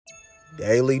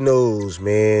Daily news,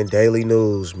 man. Daily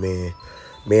news, man.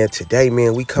 Man, today,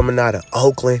 man, we coming out of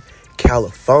Oakland,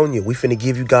 California. We finna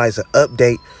give you guys an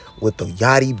update with the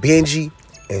Yoty, Benjii,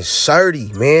 and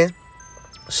Certi, man.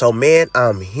 So, man,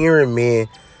 I'm hearing, man,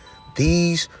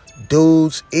 these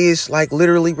dudes is like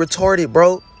literally retarded,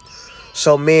 bro.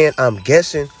 So, man, I'm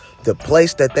guessing the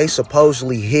place that they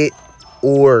supposedly hit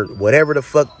or whatever the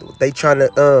fuck they trying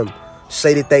to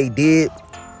say that they did,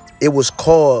 it was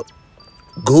called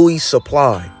Gooey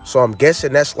Supply. So I'm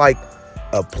guessing that's like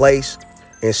a place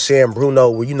in San Bruno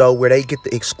where, you know, where they get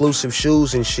the exclusive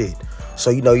shoes and shit. So,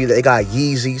 you know, they got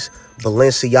Yeezys,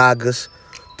 Balenciagas,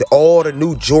 all the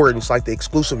new Jordans, like the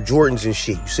exclusive Jordans and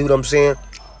shit. You see what I'm saying?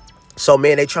 So,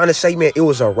 man, they trying to say, man, it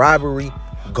was a robbery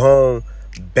gone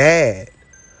bad.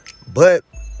 But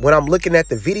when I'm looking at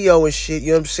the video and shit, you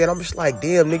know what I'm saying? I'm just like,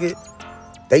 damn, nigga,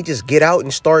 they just get out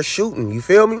and start shooting. You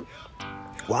feel me?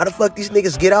 Why the fuck these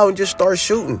niggas get out and just start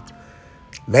shooting?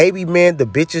 Maybe, man, the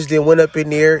bitches then went up in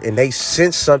there and they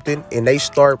sensed something and they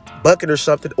start bucking or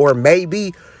something. Or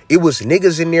maybe it was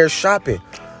niggas in there shopping.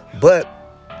 But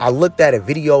I looked at a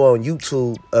video on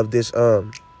YouTube of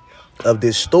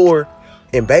this store,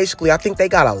 and basically I think they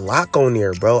got a lock on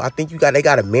there, bro. I think they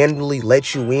gotta manually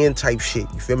let you in type shit.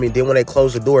 You feel me? And then when they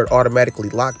close the door, it automatically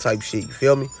lock type shit. You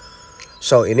feel me?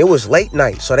 So, and it was late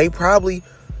night, so they probably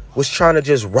was trying to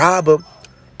just rob them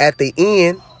at the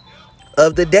end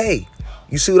of the day.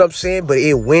 You see what I'm saying? But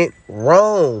it went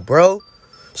wrong, bro.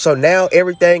 So now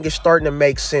everything is starting to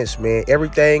make sense, man.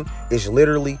 Everything is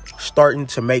literally starting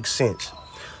to make sense.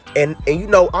 And you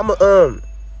know, I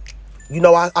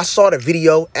saw the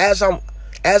video. As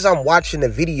I'm watching the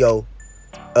video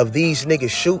of these niggas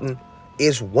shooting,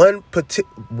 is one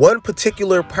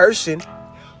particular person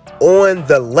on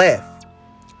the left.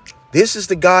 This is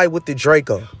the guy with the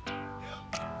Draco.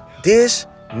 This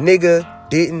nigga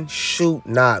didn't shoot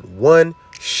not one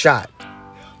shot.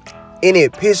 And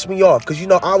it pissed me off because, you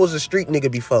know, I was a street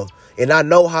nigga before. And I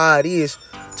know how it is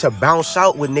to bounce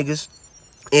out with niggas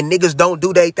and niggas don't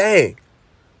do their thing.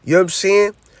 You know what I'm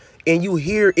saying? And you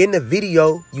hear in the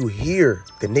video, you hear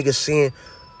the nigga saying,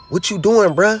 "What you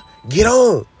doing, bruh? Get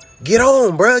on. Get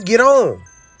on, bruh. Get on."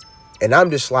 And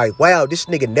I'm just like, wow, this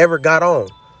nigga never got on.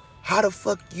 How the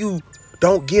fuck you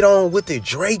don't get on with the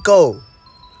Draco?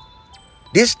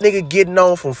 This nigga getting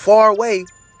on from far away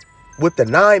with the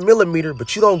 9mm,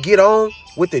 but you don't get on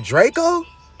with the Draco?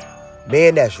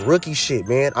 Man, that's rookie shit,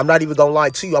 man. I'm not even gonna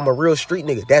lie to you. I'm a real street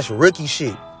nigga. That's rookie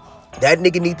shit. That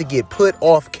nigga need to get put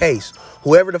off case.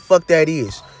 Whoever the fuck that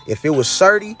is. If it was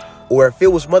Certi or if it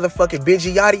was motherfucking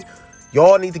Benjii Yoty,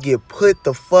 y'all need to get put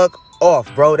the fuck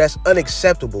off, bro. That's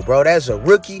unacceptable, bro. That's a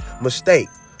rookie mistake.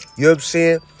 You know what I'm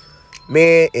saying?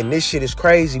 Man, and this shit is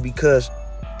crazy because,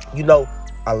 you know,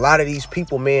 a lot of these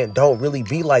people, man, don't really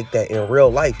be like that in real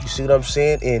life. You see what I'm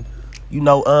saying? And, you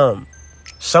know,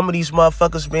 some of these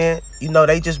motherfuckers, man, you know,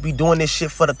 they just be doing this shit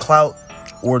for the clout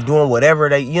or doing whatever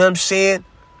they, you know what I'm saying?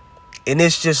 And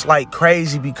it's just like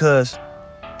crazy because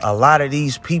a lot of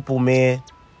these people, man,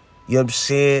 you know what I'm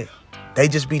saying? They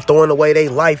just be throwing away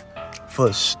their life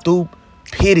for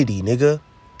stupidity, nigga.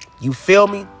 You feel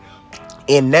me?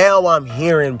 And now I'm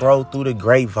hearing, bro, through the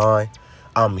grapevine,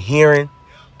 I'm hearing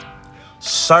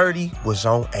Certi was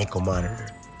on ankle monitor.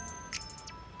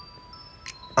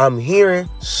 I'm hearing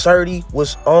Certi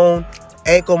was on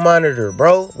ankle monitor,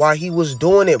 bro, while he was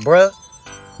doing it, bro.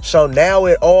 So now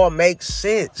it all makes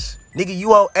sense. Nigga,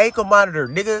 you on ankle monitor,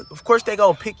 nigga. Of course they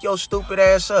gonna pick your stupid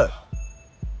ass up.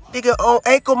 Nigga on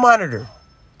ankle monitor.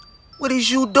 What is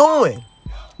you doing?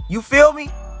 You feel me?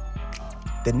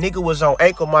 The nigga was on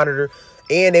ankle monitor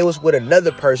and they was with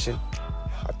another person.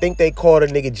 I think they called a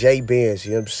nigga J Benz,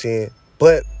 you know what I'm saying?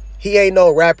 But he ain't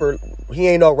no rapper. He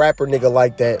ain't no rapper nigga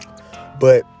like that.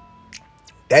 But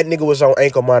that nigga was on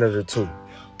ankle monitor too. You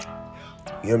know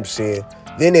what I'm saying?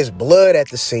 Then there's blood at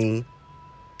the scene.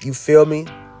 You feel me?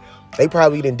 They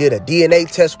probably even did a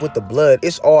DNA test with the blood.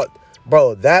 It's all,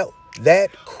 bro, that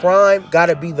crime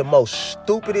gotta be the most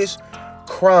stupidest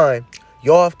crime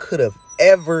y'all could have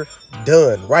ever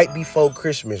done right before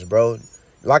Christmas, bro.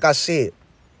 Like I said,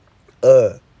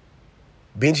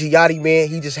 Benjii Yoty, man,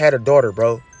 he just had a daughter,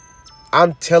 bro.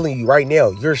 I'm telling you right now,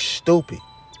 you're stupid.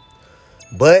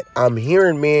 But I'm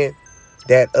hearing, man,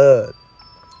 that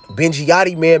Benjii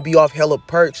Yoty, man, be off hella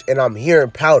perks, and I'm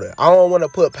hearing powder. I don't want to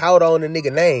put powder on the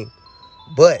nigga name,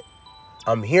 but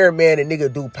I'm hearing, man, the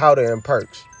nigga do powder and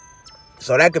perks.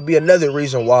 So that could be another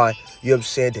reason why, you know what I'm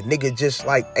saying, the nigga just,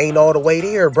 like, ain't all the way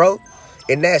there, bro.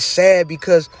 And that's sad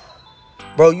because,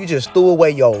 bro, you just threw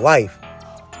away your life.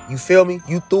 You feel me?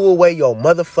 You threw away your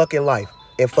motherfucking life.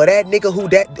 And for that nigga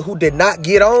who did not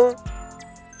get on,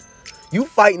 You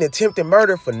fighting attempted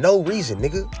murder for no reason,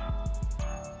 nigga.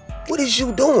 What is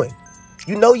you doing?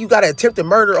 You know you got attempted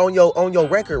murder on your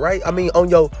record, right? I mean on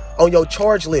your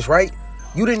charge list, right?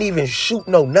 You didn't even shoot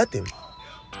no nothing.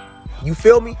 You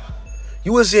feel me?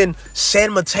 You was in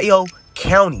San Mateo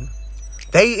County.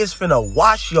 They is finna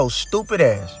wash your stupid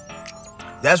ass.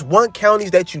 That's one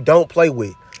counties that you don't play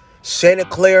with. Santa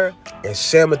Clara and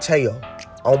San Mateo.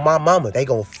 On my mama, they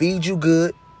gonna feed you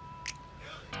good.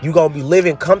 You gonna be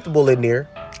living comfortable in there.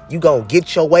 You gonna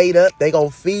get your weight up. They gonna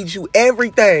feed you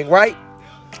everything, right?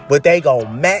 But they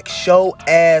gonna max your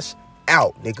ass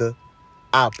out, nigga.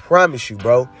 I promise you,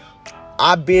 bro.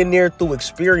 I've been there through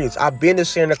experience. I've been to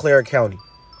Santa Clara County.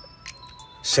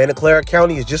 Santa Clara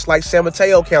County is just like San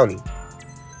Mateo County.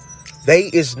 They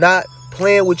is not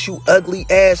playing with you ugly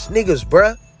ass niggas,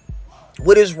 bruh.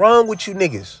 What is wrong with you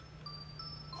niggas?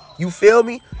 You feel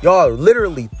me? Y'all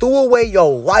literally threw away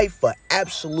your life for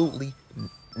absolutely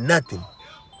nothing.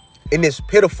 And it's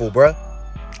pitiful, bruh.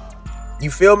 You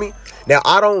feel me? Now,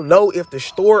 I don't know if the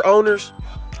store owners,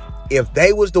 if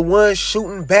they was the ones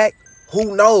shooting back,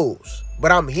 who knows?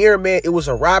 But I'm hearing, man, it was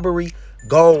a robbery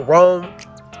gone wrong. You know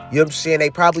what I'm saying?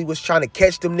 They probably was trying to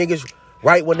catch them niggas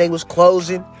right when they was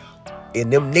closing.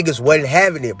 And them niggas wasn't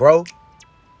having it, bro.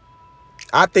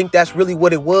 I think that's really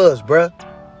what it was, bruh.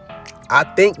 I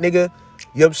think, nigga, you know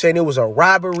what I'm saying? It was a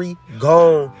robbery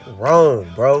gone wrong,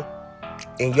 bro.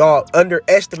 And y'all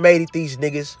underestimated these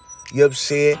niggas. You know what I'm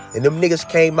saying? And them niggas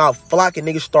came out flocking.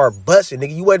 Niggas start busting.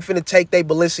 Nigga, you wasn't finna take they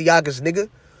Balenciagas, nigga.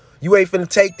 You ain't finna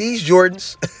take these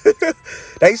Jordans.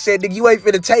 They said, nigga, you ain't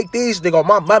finna take these, nigga. On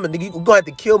my mama, nigga, you gonna have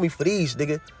to kill me for these, nigga.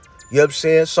 You know what I'm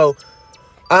saying? So,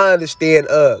 I understand,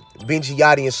 Benjii,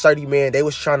 Yoty, and Certi, man, they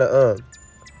was trying to,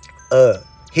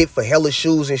 hit for hella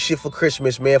shoes and shit for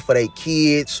Christmas, man, for their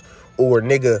kids or,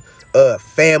 nigga,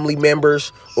 family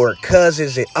members or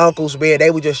cousins and uncles, man.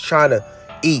 They were just trying to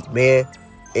eat, man.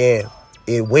 And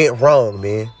it went wrong,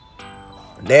 man.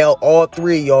 Now all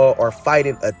three of y'all are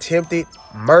fighting attempted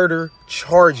murder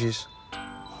charges.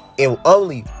 And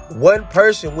only one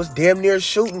person was damn near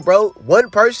shooting, bro. One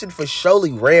person for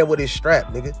surely ran with his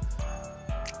strap, nigga.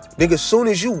 Nigga, soon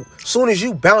as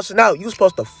you bouncing out, you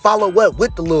supposed to follow up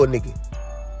with the little nigga.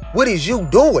 What is you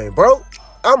doing, bro?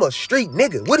 I'm a street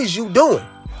nigga. What is you doing?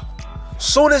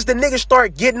 Soon as the nigga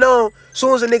start getting on,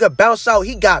 soon as the nigga bounce out,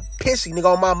 he got pissy,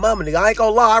 nigga, on my mama, nigga. I ain't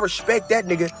gonna lie, I respect that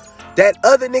nigga. That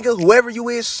other nigga, whoever you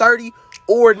is, Certi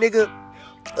or nigga,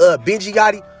 Benjii,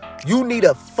 Yoty,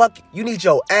 you need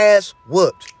your ass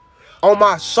whooped. On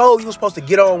my soul, you was supposed to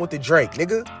get on with the Drake,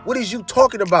 nigga. What is you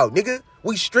talking about, nigga?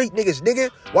 We street niggas, nigga.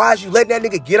 Why is you letting that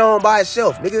nigga get on by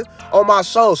himself, nigga? On my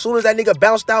soul, soon as that nigga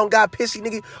bounced down and got pissy,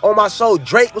 nigga, on my soul,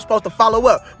 Drake was supposed to follow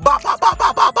up.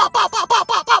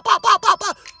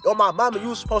 On my mama, you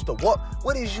was supposed to walk.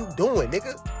 What is you doing,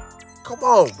 nigga? Come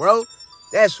on, bro.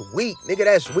 That's weak, nigga.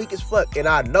 That's weak as fuck. And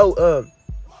I know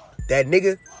that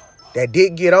nigga that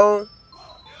did get on,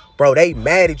 bro, they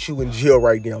mad at you in jail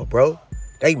right now, bro.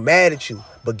 They mad at you.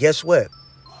 But guess what?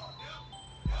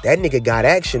 That nigga got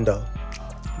action, though.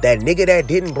 That nigga that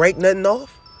didn't break nothing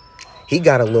off, he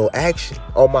got a little action.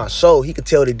 On my soul, he could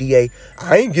tell the DA,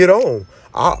 I ain't get on.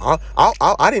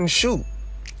 I didn't shoot.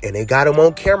 And they got him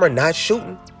on camera not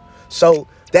shooting. So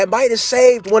that might have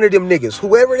saved one of them niggas.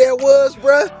 Whoever that was,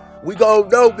 bruh, we gon'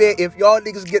 know, man. If y'all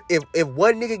niggas get, if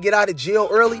one nigga get out of jail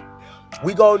early,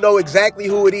 we gon' know exactly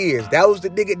who it is. That was the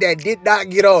nigga that did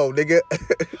not get on, nigga.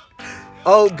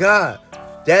 Oh, God.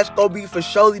 That's gonna be for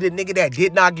surely the nigga that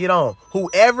did not get on.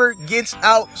 Whoever gets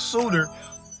out sooner,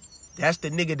 that's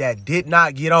the nigga that did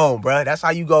not get on, bruh. That's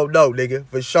how you gonna know, nigga.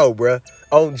 For sure, bruh.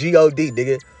 On G-O-D,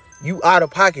 nigga. You out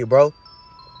of pocket, bro.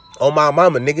 On my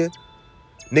mama, nigga.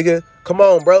 Nigga, come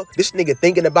on, bro. This nigga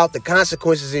thinking about the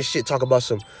consequences and shit. Talk about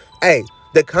some, hey,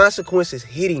 the consequences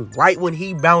hit him right when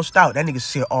he bounced out. That nigga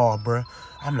said, oh, bruh,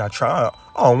 I'm not trying.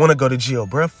 I don't want to go to jail,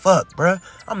 bruh. Fuck, bruh.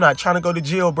 I'm not trying to go to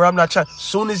jail, bruh. I'm not trying.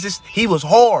 Soon as this, he was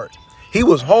hard. He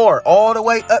was hard all the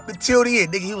way up until the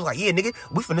end, nigga. He was like, yeah, nigga,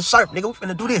 we finna surf, nigga. We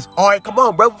finna do this. All right, come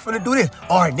on, bro. We finna do this.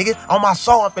 All right, nigga. On my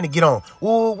soul, I'm finna get on.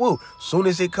 Woo, woo, woo. Soon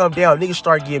as it come down, niggas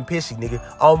start getting pissy, nigga.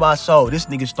 On my soul, this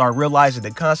nigga start realizing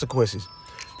the consequences.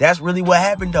 That's really what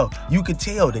happened, though. You could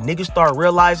tell the niggas start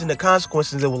realizing the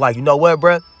consequences. It was like, you know what,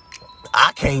 bruh?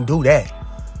 I can't do that.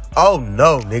 Oh,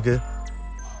 no, nigga.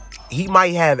 He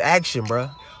might have action, bruh.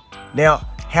 Now,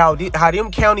 how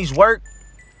them counties work,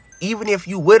 even if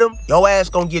you with him, your ass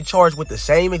gonna get charged with the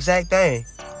same exact thing.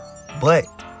 But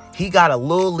he got a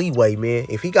little leeway, man.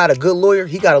 If he got a good lawyer,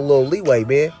 he got a little leeway,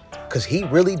 man. Because he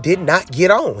really did not get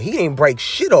on. He ain't break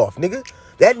shit off, nigga.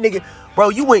 That nigga, bro,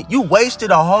 you wasted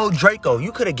a whole Draco.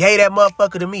 You could have gave that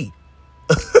motherfucker to me.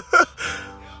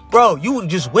 Bro, you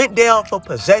just went down for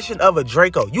possession of a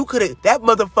Draco. You could have, that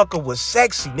motherfucker was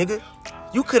sexy, nigga.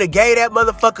 You could have gave that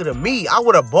motherfucker to me. I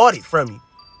would have bought it from you.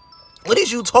 What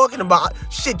is you talking about?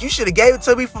 Shit, you should have gave it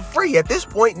to me for free at this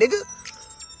point, nigga.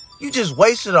 You just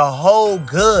wasted a whole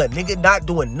gun, nigga, not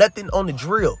doing nothing on the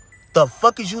drill. The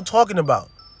fuck is you talking about?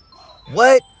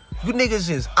 What? You niggas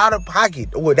is out of pocket.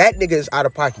 Well, that nigga is out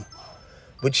of pocket.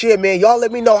 But yeah, man, y'all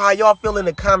let me know how y'all feel in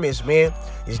the comments, man.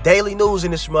 It's daily news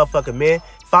in this motherfucker, man.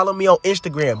 Follow me on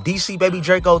Instagram, DC Baby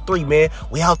Draco 3, man.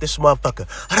 We out this motherfucker.